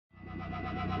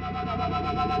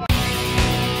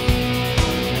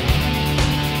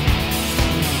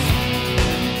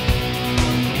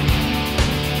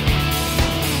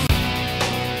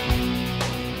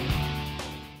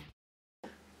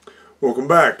Welcome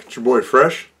back. It's your boy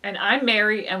Fresh. And I'm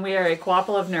Mary, and we are a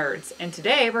Co-ople of nerds. And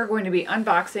today we're going to be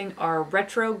unboxing our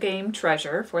retro game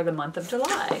treasure for the month of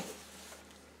July.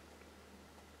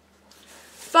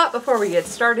 But before we get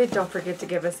started, don't forget to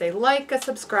give us a like, a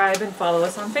subscribe, and follow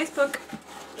us on Facebook.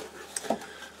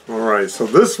 Alright, so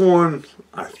this one,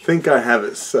 I think I have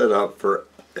it set up for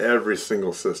every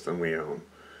single system we own.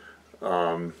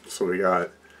 So we got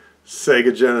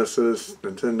Sega Genesis,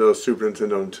 Nintendo, Super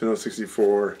Nintendo, Nintendo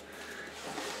 64,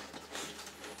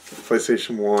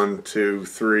 PlayStation 1, 2,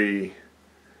 3,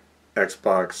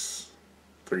 Xbox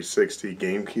 360,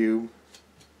 GameCube.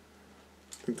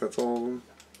 I think that's all of them.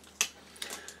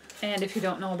 And if you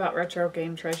don't know about Retro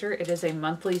Game Treasure, it is a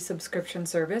monthly subscription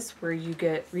service where you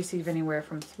receive anywhere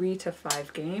from 3 to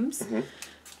 5 games. Mm-hmm.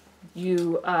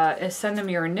 You send them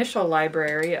your initial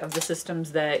library of the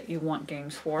systems that you want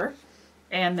games for,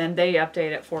 and then they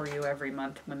update it for you every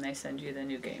month when they send you the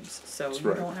new games. So That's you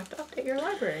right. don't have to update your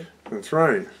library. That's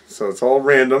right. So it's all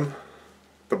random.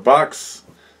 The box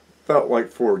felt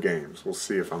like 4 games. We'll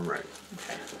see if I'm right.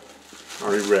 Okay.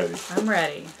 Are you ready? I'm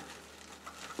ready.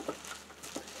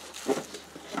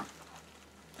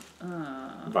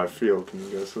 By feel, can you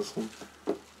guess this one?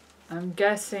 I'm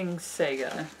guessing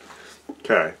Sega.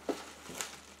 Okay.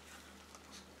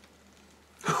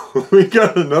 We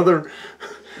got another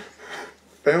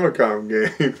Famicom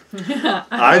game. Yeah.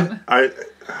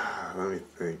 Let me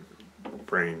think.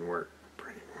 Brain work.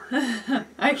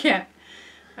 I can't.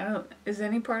 Is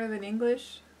any part of it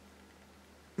English?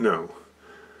 No.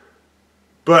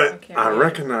 But can't I read it.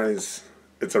 recognize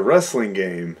it's a wrestling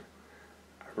game.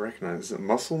 I recognize it.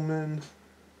 Musclemen.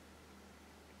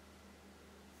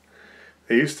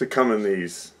 They used to come in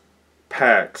these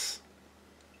packs,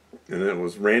 and it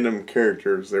was random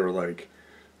characters. They were like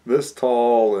this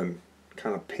tall and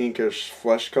kind of pinkish,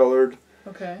 flesh colored.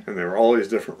 Okay. And they were all these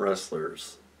different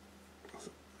wrestlers.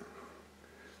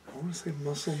 I want to say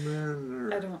Musclemen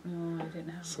or I don't know. I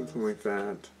didn't have something those. like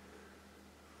that.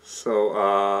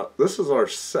 So this is our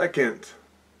second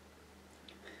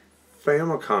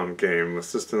Famicom game, a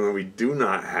system that we do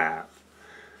not have.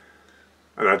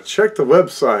 And I checked the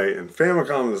website, and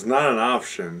Famicom is not an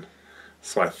option.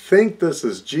 So I think this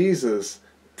is Jesus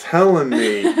telling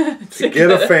me to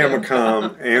get a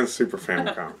Famicom and Super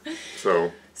Famicom.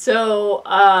 So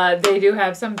they do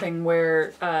have something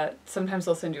where sometimes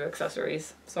they'll send you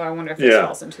accessories. So I wonder if this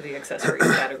falls into the accessories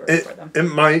category for them. It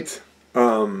might.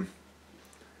 I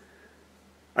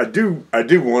do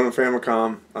want a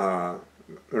Famicom.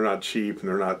 They're not cheap and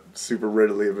they're not super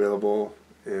readily available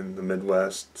in the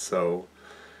Midwest, so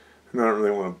I don't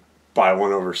really want to buy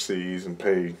one overseas and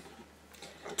pay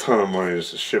a ton of money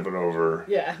just to ship it over.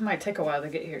 Yeah, it might take a while to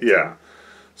get here. Yeah.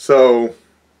 So,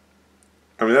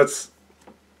 I mean,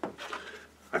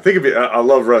 I think I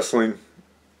love wrestling.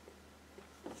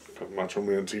 Put my Macho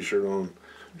Man t-shirt on.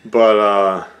 But,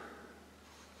 I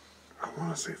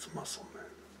want to say it's Musclemen.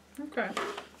 Okay.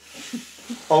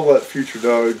 I'll let Future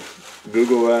Doug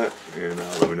Google that and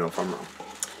let me know if I'm wrong.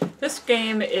 This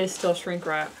game is still shrink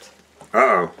wrapped.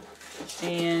 Uh-oh.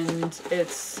 And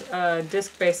it's a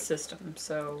disc-based system,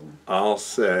 so... I'll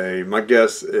say, my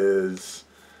guess is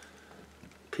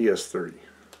PS3.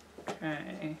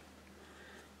 Okay.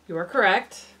 You are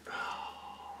correct.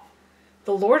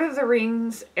 The Lord of the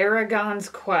Rings, Aragon's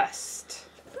Quest.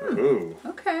 Ooh.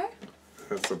 Okay.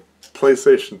 That's a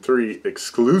PlayStation 3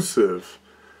 exclusive,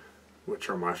 which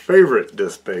are my favorite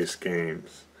disc-based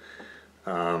games.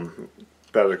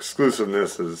 That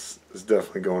exclusiveness is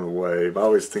definitely going away. But I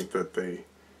always think that they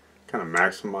kind of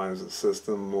maximize the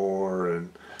system more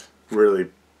and really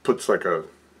puts like a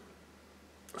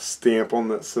stamp on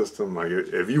that system. Like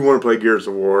if you want to play Gears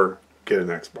of War, get an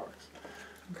Xbox.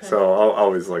 Okay. So I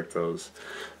always like those.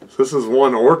 So this is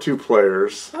 1 or 2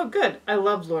 players. Oh, good. I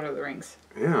love Lord of the Rings.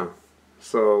 Yeah.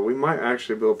 So we might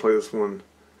actually be able to play this one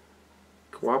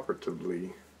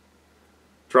cooperatively.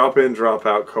 Drop in, drop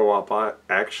out co-op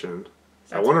action.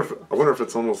 I wonder if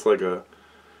it's almost like a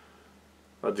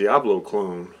Diablo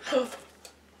clone.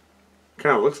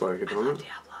 Kind of looks like it, doesn't it?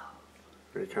 Diablo.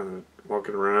 You're kind of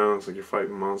walking around. It's like you're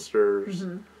fighting monsters.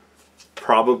 Mm-hmm.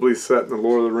 Probably set in the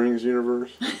Lord of the Rings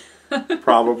universe.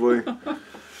 Probably.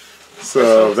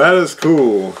 So that is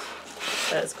cool.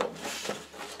 That is cool.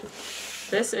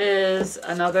 This is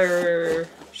another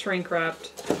shrink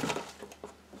wrapped.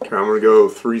 Okay, I'm gonna go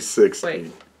 360.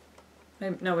 Wait.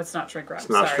 No, it's not shrink wrapped.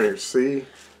 It's not Sorry. shrink. See?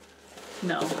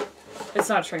 No, it's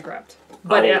not shrink wrapped.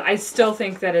 But I still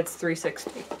think that it's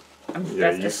 360.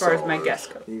 That's as far as my guess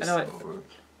goes. I know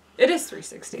it is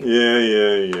 360.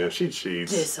 Yeah. She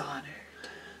cheats.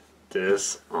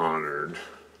 Dishonored.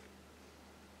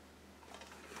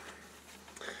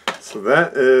 So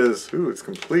that is, ooh, it's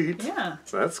complete. Yeah.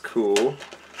 So that's cool.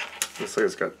 Looks like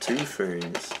it's got 2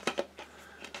 things.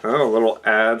 Oh, a little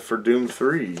ad for Doom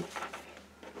 3.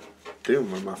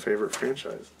 Doom, one of my favorite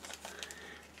franchises.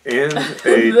 And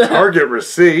a Target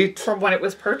receipt. From when it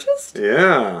was purchased?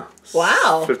 Yeah.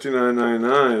 Wow.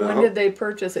 $59.99. When did they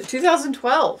purchase it?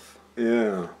 2012.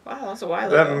 Yeah. Wow, that's a while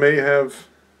That ago. may have,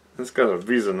 it's got a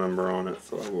Visa number on it,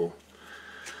 so I will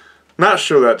not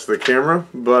show that to the camera,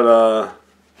 but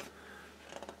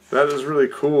that is really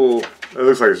cool. It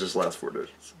looks like it's just last 4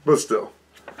 digits, but still.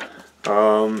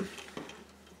 That's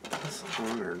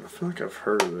honored. I feel like I've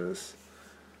heard of this.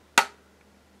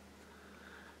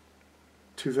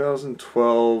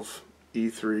 2012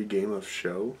 E3 Game of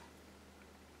Show.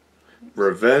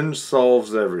 Revenge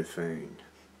solves everything.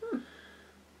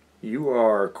 You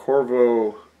are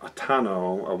Corvo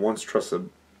Atano, a once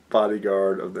trusted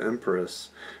bodyguard of the Empress.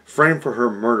 Framed for her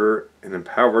murder and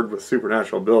empowered with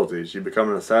supernatural abilities, you become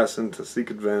an assassin to seek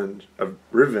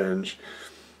revenge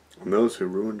on those who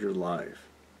ruined your life.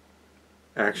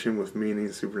 Action with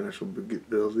meaning, supernatural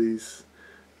abilities,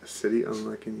 a city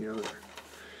unlike any other.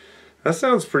 That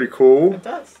sounds pretty cool. It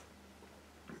does.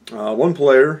 1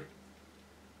 player,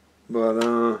 but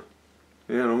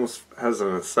yeah, it almost has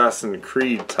an Assassin's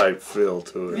Creed type feel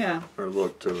to it. Yeah. Or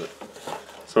look to it.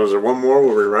 So is there one more?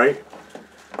 Were we right?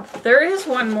 There is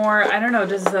one more. I don't know.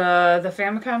 Does the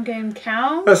Famicom game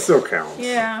count? That still counts.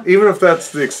 Yeah. Even if that's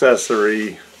the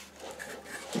accessory,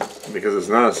 because it's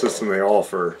not a system they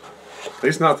offer. At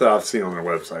least not that I've seen on their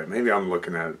website. Maybe I'm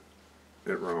looking at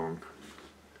it wrong.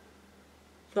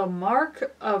 The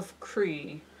Mark of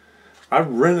Cree. I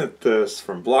rented this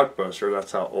from Blockbuster.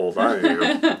 That's how old I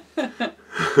am.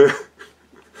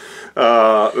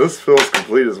 This feels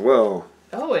complete as well.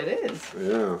 Oh, it is.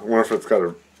 Yeah. I wonder if it's got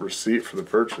a receipt for the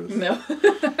purchase. No.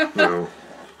 No.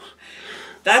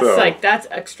 That's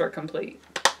extra complete.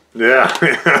 Yeah.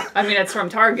 I mean, it's from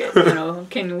Target. You know,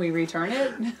 can we return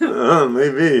it?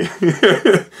 Maybe.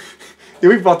 Yeah,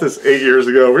 we bought this 8 years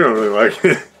ago. We don't really like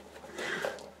it.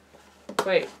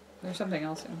 Wait, there's something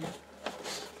else in here.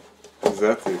 Is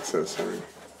that the accessory?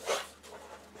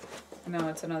 No,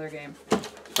 it's another game.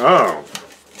 Oh.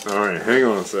 All right, hang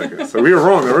on a second. So we were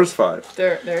wrong. There was 5.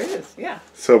 There is. Yeah.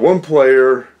 So 1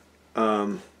 player.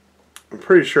 I'm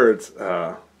pretty sure it's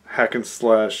hack and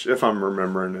slash, if I'm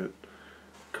remembering it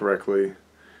correctly.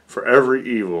 For every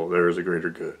evil, there is a greater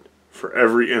good. For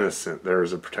every innocent, there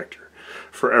is a protector.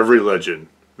 For every legend,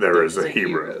 there is a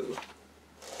hero.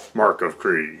 Mark of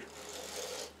Cree.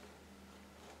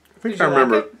 I think I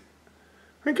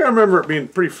remember it being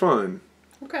pretty fun.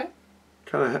 Okay.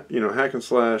 Kind of, hack and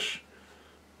slash,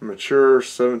 mature,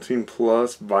 17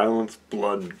 plus, violence,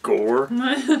 blood, and gore.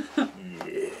 Yeah.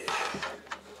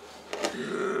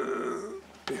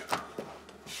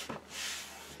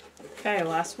 Okay,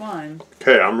 last one.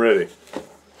 Okay, I'm ready.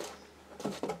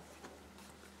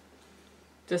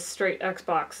 Just straight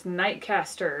Xbox.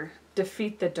 Nightcaster.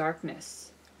 Defeat the Darkness.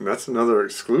 And that's another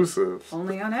exclusive.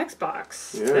 Only on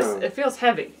Xbox. Yeah. It feels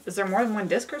heavy. Is there more than 1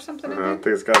 disc or something in I there? think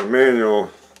it's got a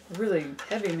manual. Really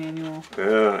heavy manual.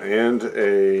 Yeah, and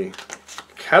a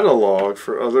catalog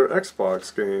for other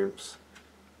Xbox games.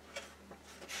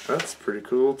 That's pretty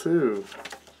cool too.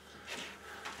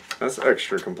 That's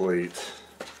extra complete.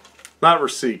 Not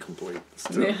receipt complete.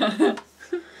 Still. Yeah.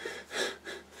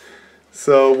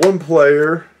 So 1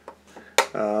 player,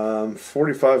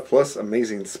 45 plus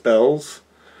amazing spells,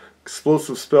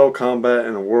 explosive spell combat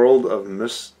in a world of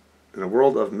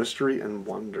mystery and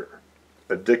wonder,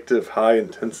 addictive high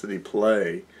intensity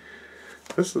play.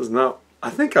 This is not.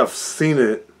 I think I've seen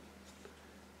it.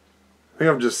 I think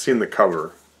I've just seen the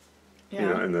cover.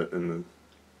 Yeah. In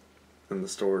the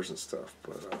stores and stuff.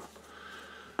 But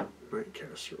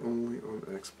Nightcaster only on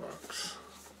Xbox.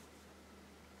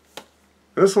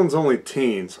 This one's only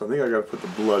teen, so I think I gotta put the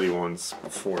bloody ones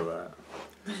before that.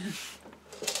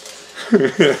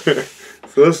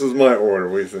 So this is my order,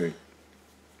 what do you think?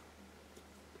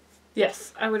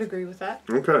 Yes, I would agree with that.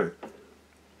 Okay.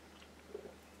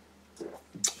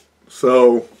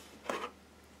 So,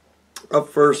 up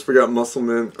first we got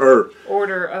Muscleman,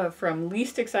 Order from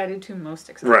least excited to most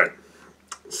excited. right.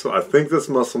 So I think this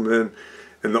Muscleman,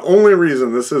 and the only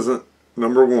reason this isn't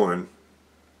number 1,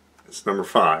 it's number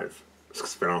 5, is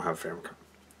because we don't have Famicom.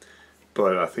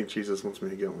 But I think Jesus wants me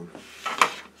to get one.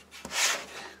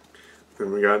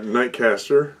 Then we got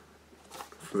Nightcaster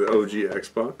for the OG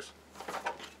Xbox.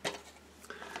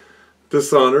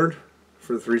 Dishonored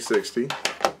for the 360.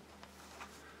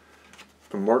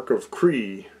 The Mark of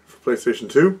Cree for PlayStation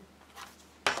 2.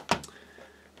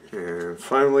 And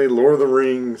finally, Lord of the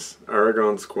Rings,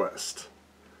 Aragon's Quest.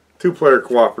 2-player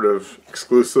cooperative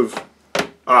exclusive.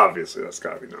 obviously that's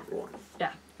got to be number 1.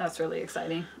 Yeah, that's really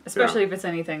exciting, especially if it's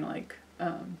anything like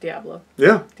Diablo.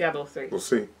 Yeah. Diablo 3. We'll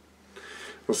see.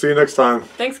 We'll see you next time.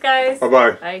 Thanks, guys.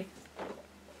 Bye-bye. Bye.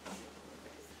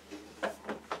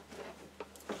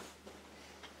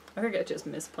 I think I just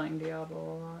miss playing Diablo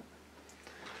a lot.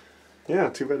 Yeah,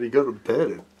 too bad you go to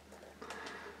bed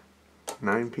at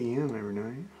 9 p.m. every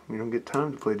night. We don't get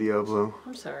time to play Diablo.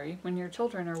 I'm sorry. When your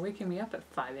children are waking me up at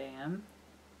 5 a.m.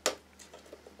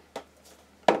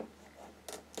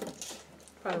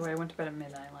 By the way, I went to bed at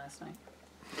midnight last night.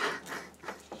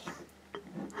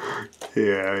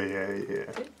 Yeah.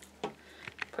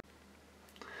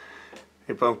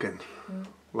 Hey, Pumpkin.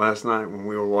 Last night when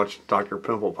we were watching Dr.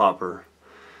 Pimple Popper,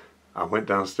 I went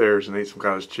downstairs and ate some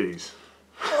cottage cheese.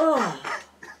 Oh.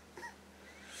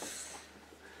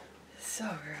 So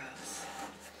gross.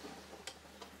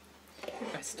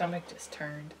 My stomach just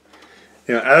turned.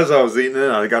 You know, as I was eating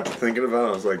it, I got to thinking about it.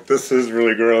 I was like, this is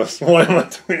really gross. Why am I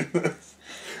doing this?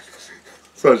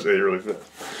 So I just ate really fast.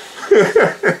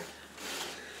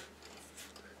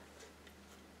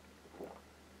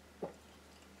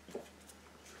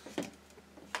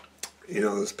 You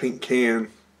know, this pink can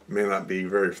may not be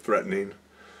very threatening,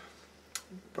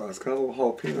 but it's got a little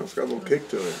jalapeno. It's got a little kick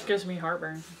to it. Gives me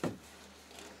heartburn.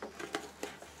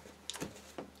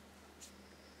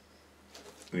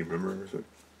 You remember everything?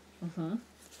 Mm-hmm.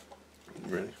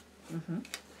 You ready? Mm-hmm.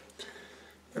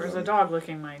 There was a dog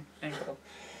licking my ankle.